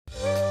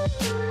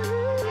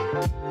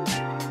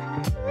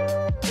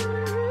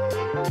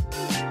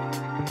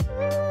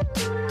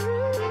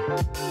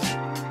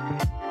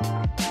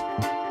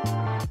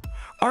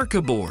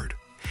ArcaBoard.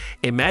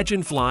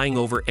 Imagine flying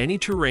over any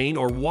terrain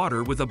or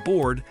water with a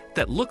board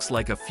that looks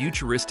like a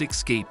futuristic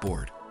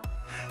skateboard.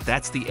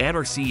 That's the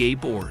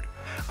ArcaBoard,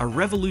 a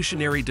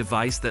revolutionary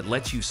device that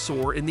lets you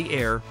soar in the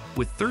air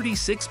with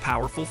 36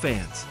 powerful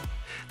fans.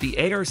 The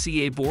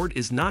ArcaBoard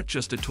is not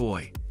just a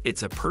toy,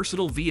 it's a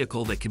personal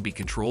vehicle that can be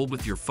controlled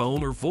with your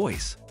phone or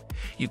voice.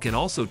 You can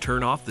also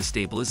turn off the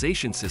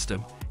stabilization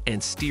system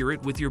and steer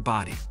it with your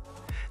body.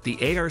 The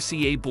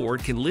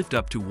ArcaBoard can lift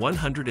up to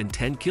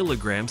 110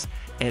 kilograms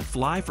and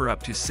fly for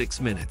up to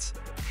 6 minutes.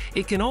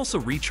 It can also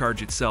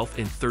recharge itself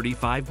in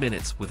 35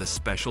 minutes with a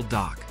special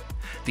dock.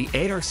 The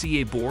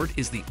ArcaBoard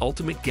is the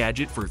ultimate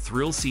gadget for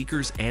thrill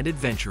seekers and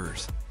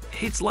adventurers.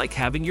 It's like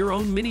having your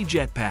own mini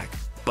jetpack,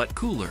 but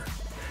cooler.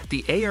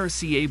 The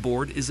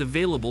ArcaBoard is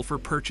available for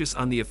purchase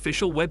on the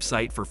official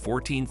website for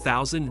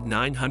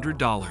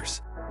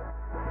 $14,900.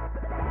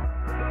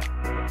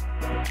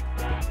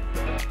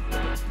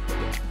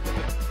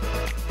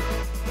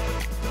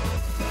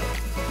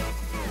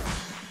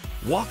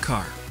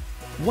 WalkCar.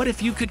 What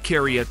if you could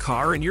carry a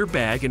car in your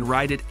bag and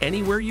ride it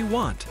anywhere you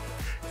want?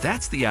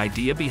 That's the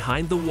idea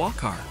behind the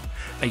WalkCar,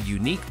 a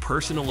unique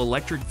personal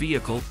electric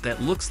vehicle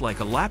that looks like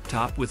a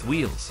laptop with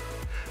wheels.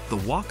 The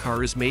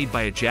WalkCar is made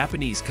by a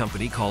Japanese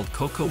company called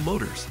Coco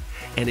Motors,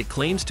 and it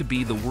claims to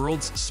be the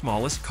world's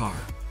smallest car.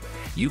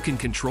 You can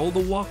control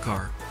the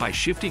WalkCar by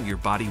shifting your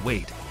body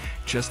weight,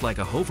 just like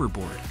a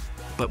hoverboard,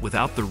 but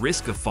without the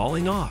risk of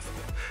falling off.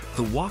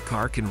 The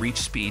WalkCar can reach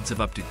speeds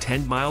of up to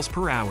 10 miles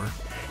per hour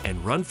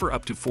and run for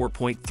up to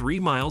 4.3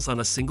 miles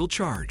on a single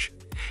charge.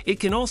 It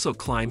can also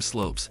climb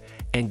slopes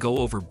and go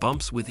over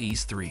bumps with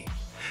ease 3.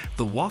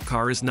 The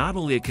WalkCar is not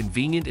only a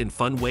convenient and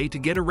fun way to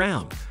get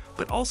around,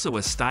 but also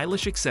a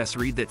stylish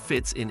accessory that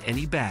fits in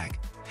any bag.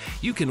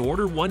 You can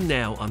order one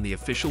now on the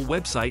official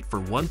website for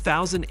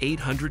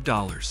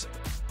 $1,800.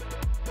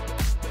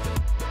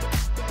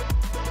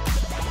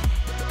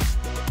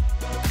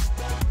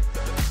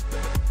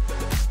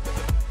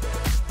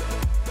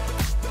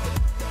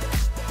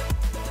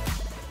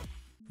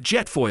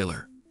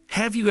 Jetfoiler.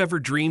 Have you ever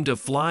dreamed of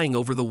flying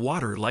over the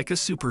water like a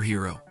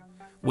superhero?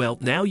 Well,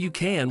 now you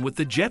can with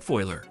the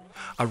Jetfoiler,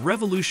 a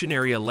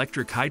revolutionary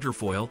electric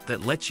hydrofoil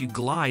that lets you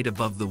glide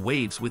above the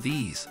waves with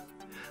ease.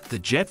 The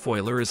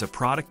Jetfoiler is a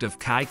product of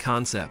Kai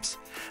Concepts,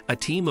 a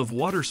team of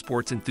water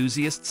sports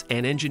enthusiasts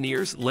and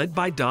engineers led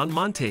by Don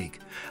Montague,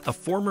 a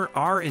former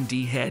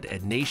R&D head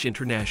at Naish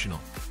International.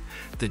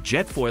 The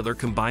Jetfoiler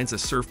combines a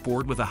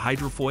surfboard with a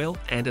hydrofoil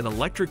and an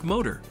electric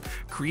motor,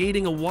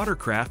 creating a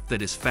watercraft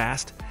that is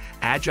fast,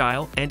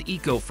 agile, and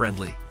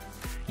eco-friendly.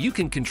 You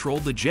can control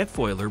the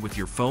Jetfoiler with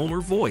your phone or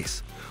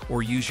voice,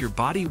 or use your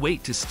body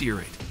weight to steer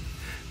it.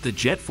 The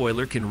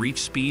Jetfoiler can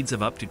reach speeds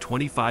of up to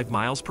 25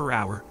 miles per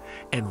hour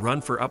and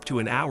run for up to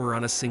an hour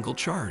on a single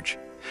charge.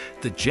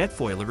 The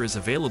Jetfoiler is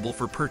available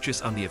for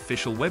purchase on the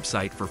official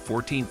website for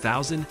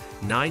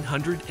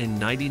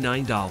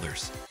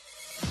 $14,999.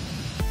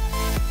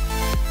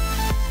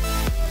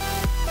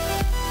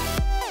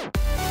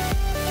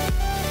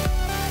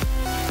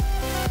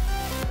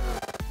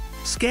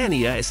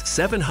 Scania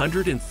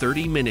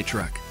S730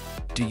 Minitruck.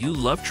 Do you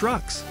love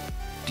trucks?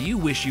 Do you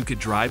wish you could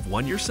drive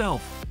one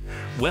yourself?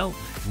 Well,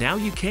 now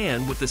you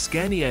can with the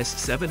Scania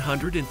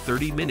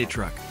S730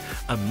 Minitruck,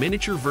 a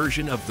miniature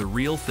version of the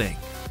real thing.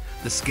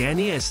 The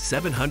Scania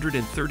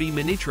S730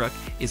 Minitruck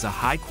is a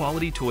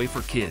high-quality toy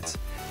for kids,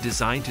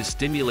 designed to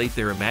stimulate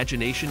their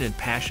imagination and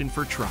passion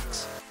for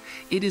trucks.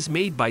 It is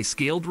made by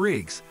Scaled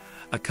Rigs,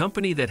 a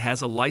company that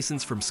has a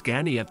license from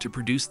Scania to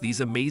produce these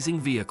amazing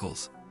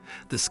vehicles.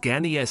 The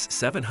Scania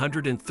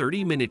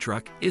S730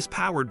 Minitruck is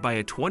powered by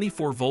a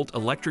 24-volt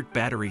electric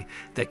battery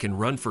that can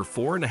run for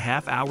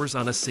 4.5 hours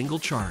on a single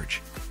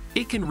charge.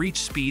 It can reach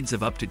speeds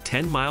of up to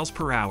 10 miles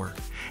per hour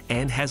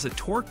and has a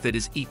torque that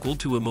is equal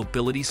to a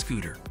mobility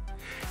scooter.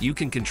 You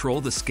can control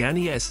the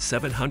Scania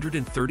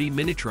S730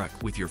 Minitruck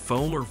with your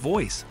phone or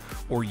voice,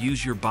 or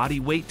use your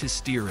body weight to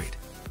steer it.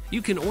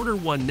 You can order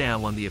one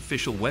now on the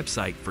official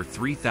website for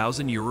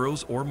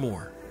 €3,000 or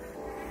more.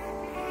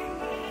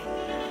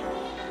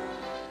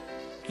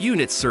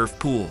 Unit Surf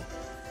Pool.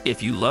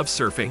 If you love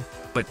surfing,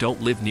 but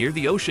don't live near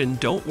the ocean,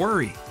 don't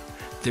worry.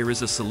 There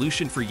is a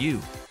solution for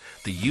you,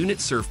 the Unit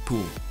Surf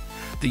Pool.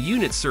 The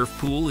Unit Surf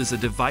Pool is a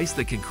device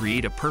that can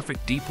create a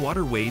perfect deep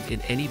water wave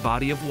in any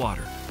body of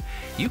water.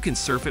 You can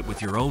surf it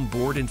with your own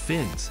board and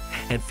fins,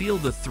 and feel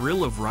the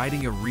thrill of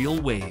riding a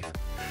real wave.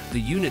 The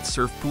Unit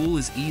Surf Pool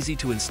is easy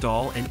to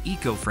install and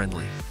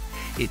eco-friendly.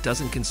 It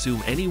doesn't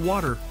consume any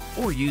water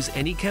or use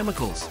any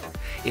chemicals.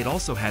 It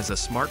also has a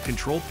smart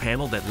control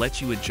panel that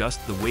lets you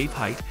adjust the wave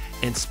height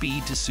and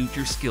speed to suit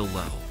your skill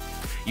level.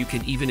 You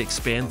can even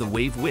expand the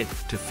wave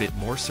width to fit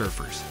more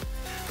surfers.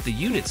 The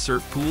Unit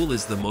Surf Pool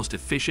is the most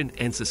efficient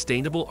and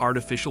sustainable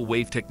artificial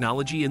wave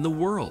technology in the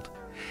world.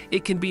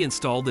 It can be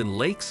installed in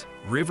lakes,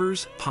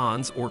 rivers,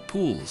 ponds, or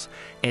pools,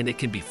 and it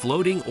can be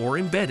floating or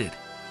embedded.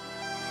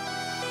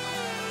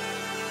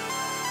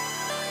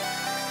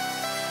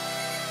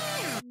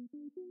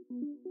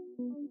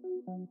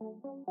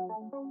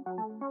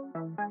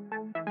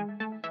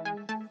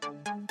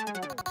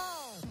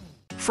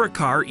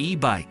 Frikar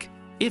E-Bike.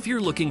 If you're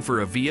looking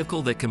for a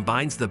vehicle that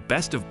combines the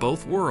best of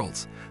both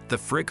worlds, the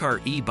Frikar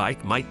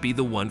E-Bike might be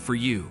the one for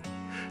you.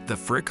 The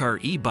Frikar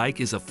E-Bike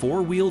is a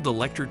four-wheeled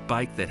electric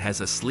bike that has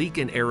a sleek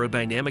and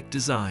aerodynamic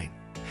design.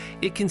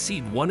 It can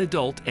seat one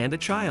adult and a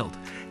child,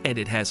 and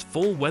it has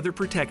full weather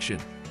protection.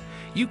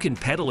 You can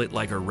pedal it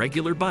like a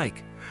regular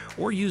bike,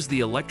 or use the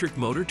electric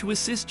motor to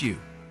assist you.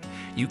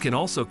 You can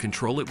also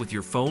control it with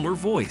your phone or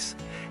voice,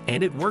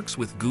 and it works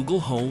with Google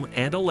Home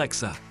and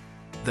Alexa.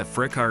 The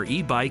Frikar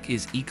E-Bike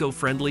is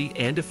eco-friendly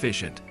and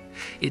efficient.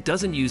 It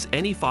doesn't use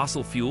any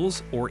fossil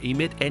fuels or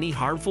emit any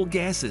harmful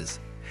gases.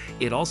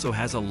 It also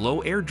has a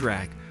low air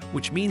drag,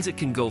 which means it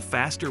can go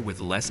faster with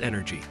less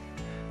energy.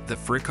 The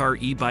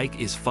Frikar E-Bike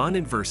is fun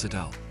and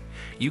versatile.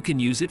 You can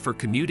use it for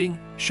commuting,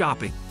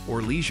 shopping,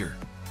 or leisure.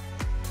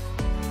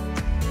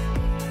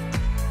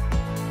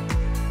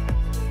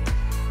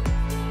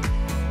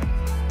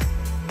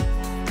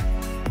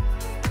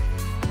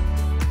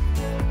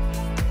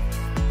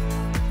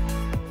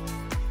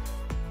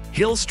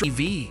 Hillstrike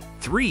EV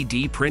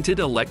 3D printed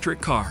electric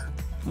car.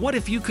 What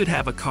if you could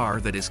have a car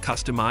that is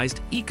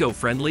customized,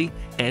 eco-friendly,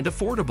 and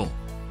affordable?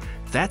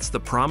 That's the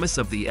promise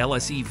of the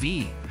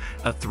LSEV,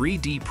 a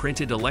 3D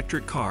printed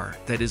electric car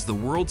that is the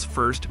world's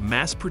first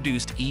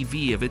mass-produced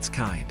EV of its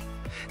kind.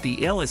 The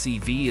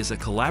LSEV is a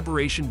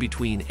collaboration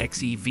between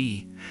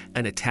XEV,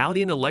 an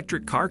Italian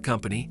electric car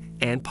company,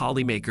 and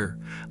Polymaker,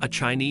 a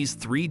Chinese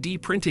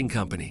 3D printing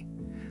company.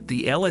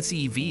 The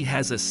LSEV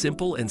has a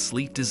simple and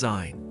sleek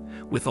design,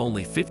 with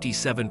only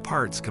 57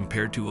 parts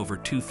compared to over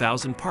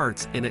 2,000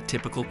 parts in a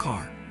typical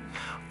car.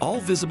 All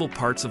visible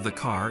parts of the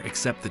car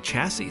except the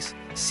chassis,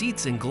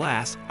 seats, and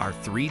glass are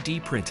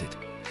 3D printed.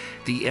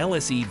 The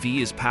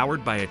LSEV is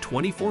powered by a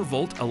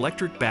 24-volt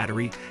electric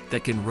battery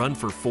that can run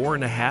for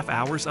 4.5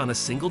 hours on a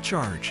single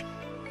charge.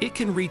 It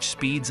can reach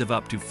speeds of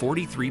up to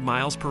 43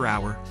 miles per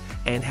hour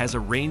and has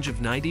a range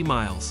of 90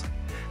 miles.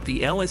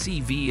 The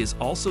LSEV is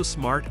also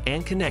smart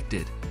and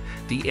connected.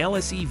 The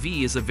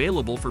LSEV is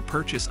available for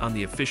purchase on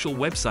the official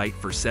website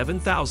for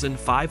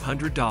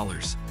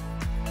 $7,500.